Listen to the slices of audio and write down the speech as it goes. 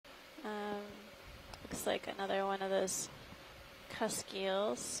looks like another one of those Cusk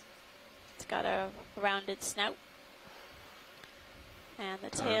Eels. It's got a rounded snout. And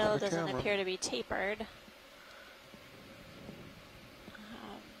the tail doesn't appear to be tapered.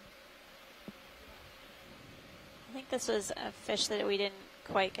 I think this was a fish that we didn't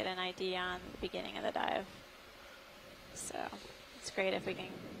quite get an ID on at the beginning of the dive. So it's great if we can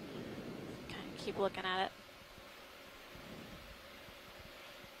kind of keep looking at it.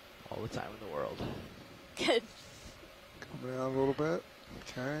 All the time in the world. Good. Come down a little bit.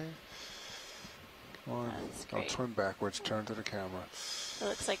 Okay. Come on. I'll turn backwards, turn to the camera. It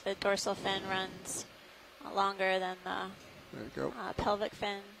looks like the dorsal fin runs longer than the there you go. Pelvic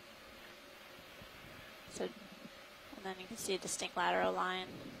fin. So, and then you can see a distinct lateral line.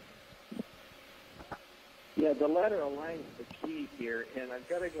 Yeah, the lateral line is the key here, and I've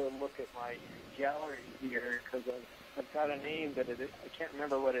got to go look at my gallery here because I've got a name that I can't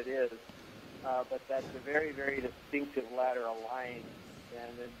remember what it is, but that's a very, very distinctive lateral line,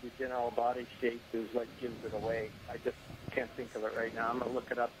 and the general body shape is what gives it away. I just can't think of it right now. I'm going to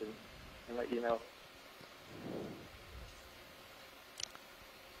look it up and let you know.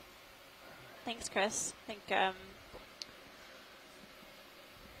 Thanks, Chris. I think I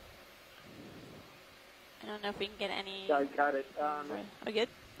don't know if we can get any. I got it. Oh, good?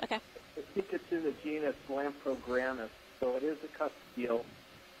 Okay. I think it's in the genus Lamprogrammus, so it is a Cusk Eel,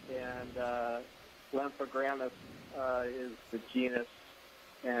 and Lamprogrammus is the genus.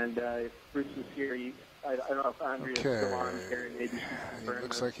 And if Bruce is here, I don't know if Andrea's still on here. Maybe it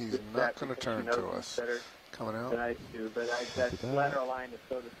looks like he's not going to turn to us. Coming out. Than I do, but that lateral line is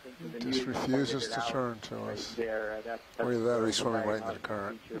so distinctive. He just refuses to turn to us. That's or either that or he's swimming right into the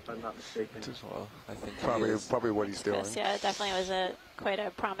current. If I'm not mistaken. Well, I think probably what he's doing. Yes, yeah, it definitely was quite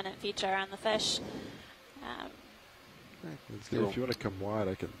a prominent feature on the fish. If you want to come wide,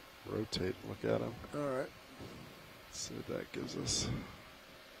 I can rotate and look at him. All right. See what that gives us.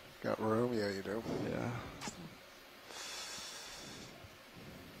 Got room? Yeah, you do. Yeah.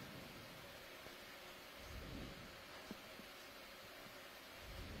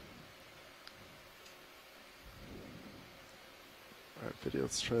 All right, video,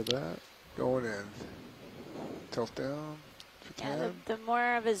 let's try that. Going in. Tilt down if you can. The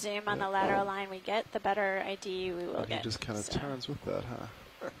more of a zoom on the lateral line we get, the better ID we will He get. just kind of turns with that, huh?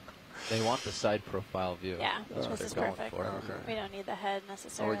 They want the side profile view. Yeah, That's what this is they're going perfect. for. Okay. We don't need the head Oh,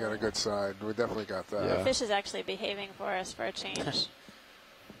 necessarily. we got a good side. We definitely got that. Yeah. The fish is actually behaving for us for a change.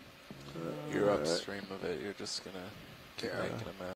 You're upstream of it. You're just going to keep making a mess.